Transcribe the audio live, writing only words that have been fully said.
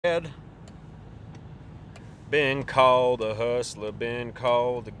Been called a hustler, been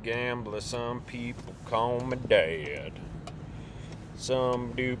called a gambler. Some people call me dad.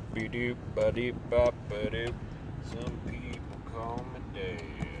 Some doopy doop ba doop bop ba doop. Some people call me dad.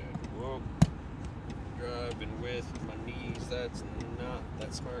 Whoa. Driving with my knees, that's not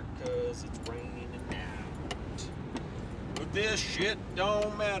that smart, cause it's raining out. But this shit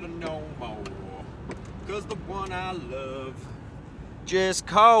don't matter no more, cause the one I love just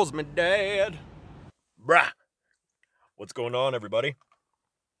calls me dad. Bruh. What's going on, everybody?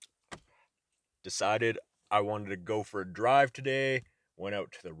 Decided I wanted to go for a drive today. Went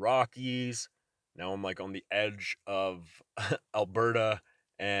out to the Rockies. Now I'm like on the edge of Alberta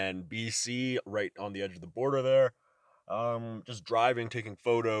and BC, right on the edge of the border there. Just driving, taking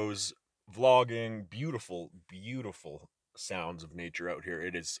photos, vlogging. Beautiful, beautiful sounds of nature out here.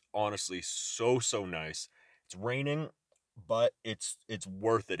 It is honestly so nice. It's raining, but it's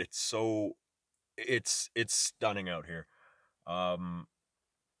worth it. It's stunning out here.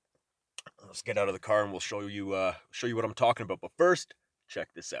 Let's get out of the car and we'll show you what I'm talking about. But first, check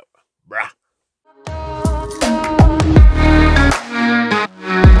this out. Brah.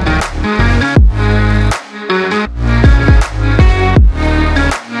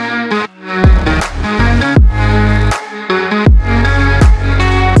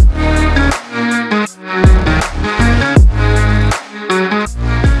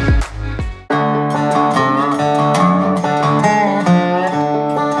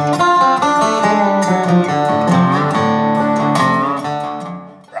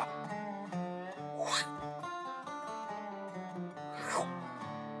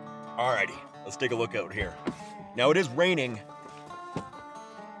 Alrighty, let's take a look out here. Now it is raining, but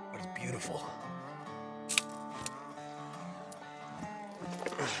it's beautiful.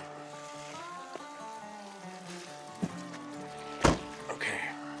 Okay.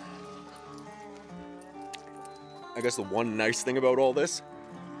 I guess the one nice thing about all this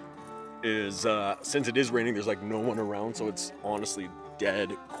is since it is raining, there's like no one around, so it's honestly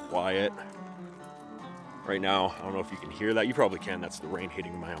dead quiet. Right now, I don't know if you can hear that. You probably can. That's the rain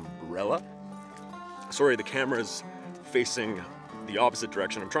hitting my umbrella. Sorry, the camera's facing the opposite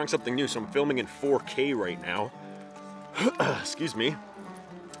direction. I'm trying something new, so I'm filming in 4K right now. Excuse me.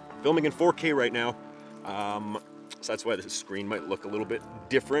 Filming in 4K right now. So that's why the screen might look a little bit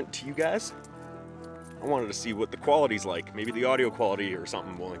different to you guys. I wanted to see what the quality's like. Maybe the audio quality or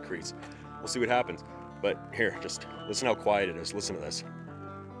something will increase. We'll see what happens. But here, just listen how quiet it is. Listen to this.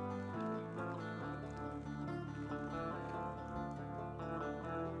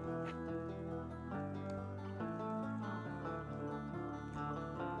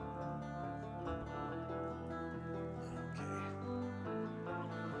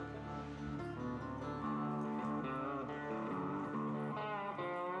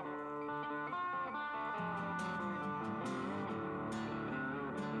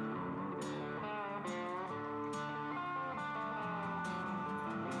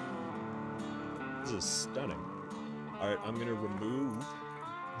 This is stunning. All right, I'm gonna remove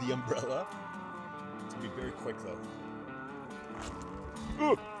the umbrella. It's gonna be very quick though.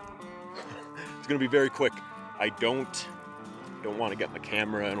 It's gonna be very quick. I don't want to get my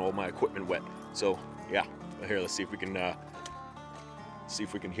camera and all my equipment wet. So yeah, here, let's see if we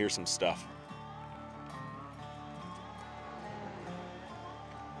can hear some stuff.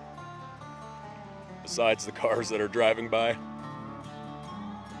 Besides the cars that are driving by.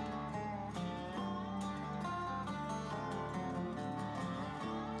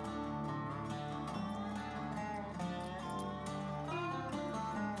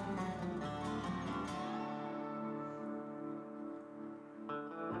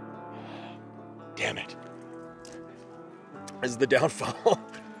 Damn it. This is the downfall.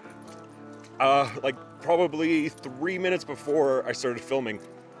 Like probably 3 minutes before I started filming,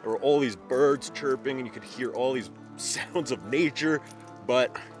 there were all these birds chirping and you could hear all these sounds of nature,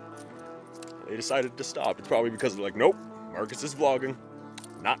 but they decided to stop. It's probably because they're like, nope, Marcus is vlogging.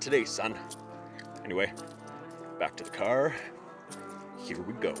 Not today, son. Anyway, back to the car. Here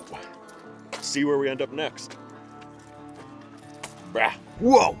we go. See where we end up next. Brah.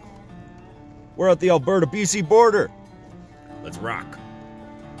 Whoa! We're at the Alberta-BC border. Let's rock.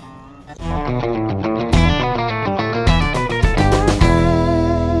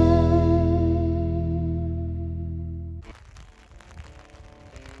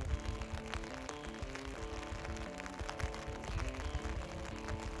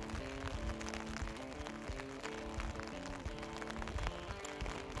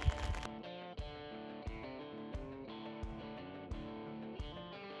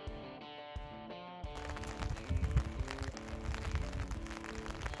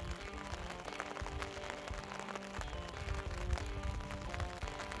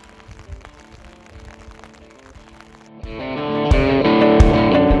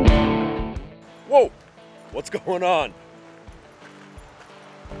 going on?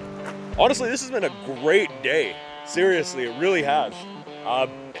 Honestly, this has been a great day. Seriously, it really has.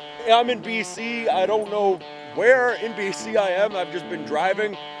 I'm in BC. I don't know where in BC I am. I've just been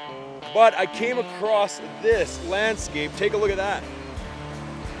driving, but I came across this landscape. Take a look at that.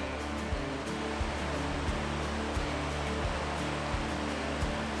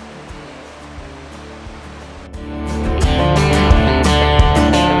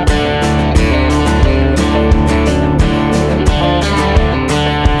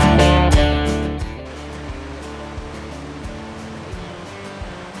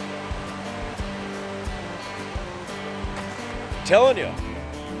 Telling you,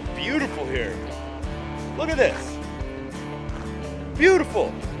 beautiful here. Look at this.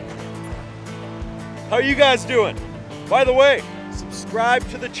 Beautiful. How are you guys doing? By the way, subscribe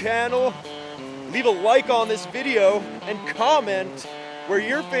to the channel, leave a like on this video, and comment where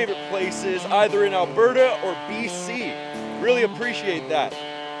your favorite place is, either in Alberta or BC. Really appreciate that.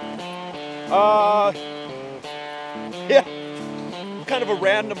 Yeah, kind of a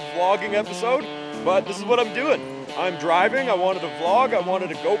random vlogging episode, but this is what I'm doing. I'm driving, I wanted to vlog, I wanted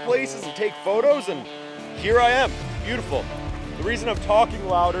to go places and take photos, and here I am. Beautiful. The reason I'm talking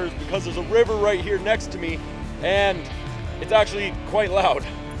louder is because there's a river right here next to me, and it's actually quite loud.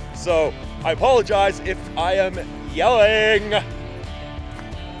 So I apologize if I am yelling.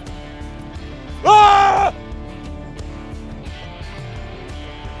 Ah!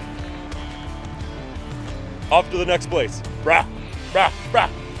 Off to the next place. Brah, brah, brah.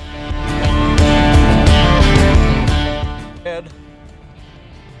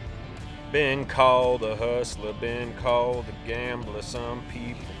 Been called a hustler, been called a gambler. Some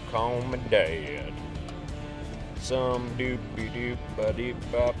people call me dad. Some doopy doop ba doop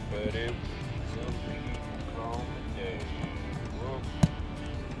bop ba doop. Some people call me dad. Whoa.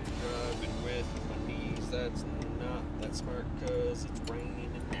 Driving with my knees, that's not that smart, cause it's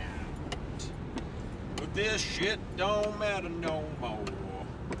raining out. But this shit don't matter no more,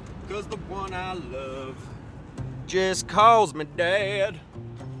 cause the one I love just calls me dad.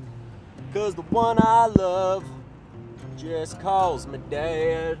 Cause the one I love just calls me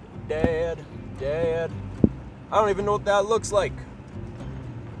dad, dad, dad. I don't even know what that looks like.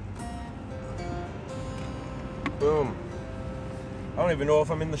 Boom. I don't even know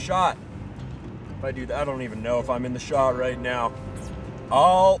if I'm in the shot. If I do that, I don't even know if I'm in the shot right now.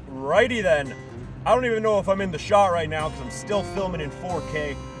 Alrighty then. I don't even know if I'm in the shot right now because I'm still filming in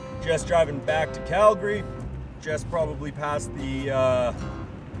 4K. Just driving back to Calgary. Just probably past the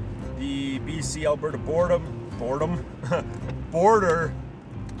BC Alberta border,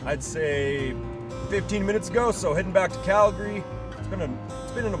 I'd say 15 minutes ago. So heading back to Calgary. It's been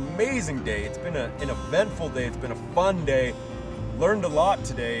an amazing day. It's been an eventful day. It's been a fun day. Learned a lot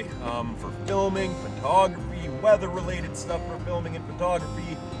today for filming, photography, weather-related stuff for filming and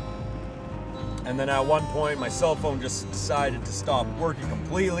photography. And then at one point, my cell phone just decided to stop working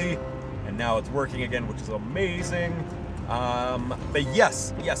completely, and now it's working again, which is amazing. But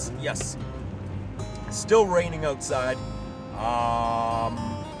yes. Still raining outside.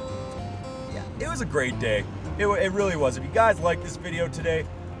 Yeah, it was a great day. It really was. If you guys like this video today,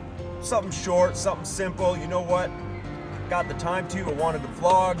 something short, something simple, you know what? Got the time to. I wanted to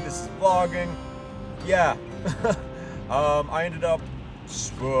vlog. This is vlogging. Yeah. I ended up.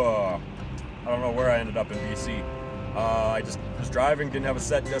 I don't know where I ended up in BC. I just was driving, didn't have a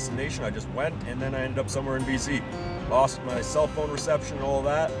set destination. I just went, and then I ended up somewhere in BC. Lost my cell phone reception and all of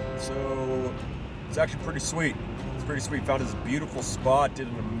that, so it's actually pretty sweet. It's pretty sweet. Found this beautiful spot.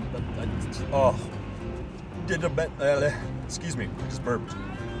 Excuse me, I just burped.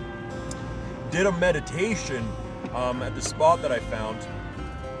 Did a meditation at the spot that I found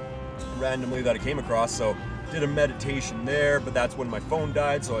randomly that I came across. So did a meditation there, but that's when my phone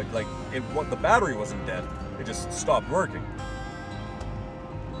died. So the battery wasn't dead. It just stopped working.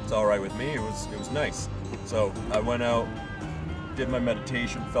 It's all right with me. It was nice. So I went out, did my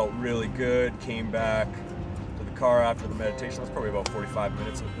meditation, felt really good, came back to the car after the meditation. That's probably about 45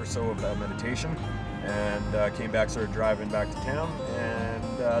 minutes or so of that meditation, and came back, started driving back to town, and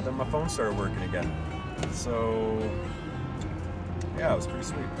then my phone started working again. So yeah, it was pretty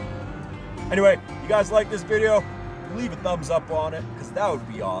sweet. Anyway, you guys like this video, leave a thumbs up on it, because that would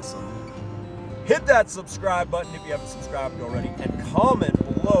be awesome. Hit that subscribe button if you haven't subscribed already, and comment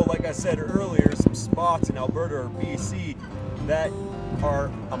below, like I said earlier, some spots in Alberta or BC that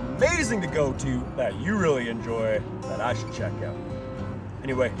are amazing to go to, that you really enjoy, that I should check out.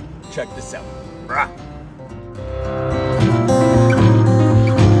 Anyway, check this out. Brah.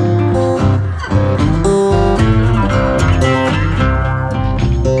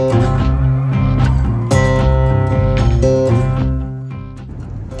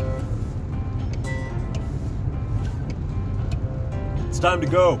 time to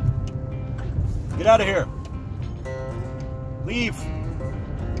go. Get out of here. Leave.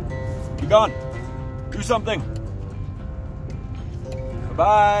 Be gone. Do something.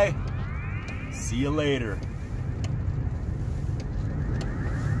 Bye-bye. See you later.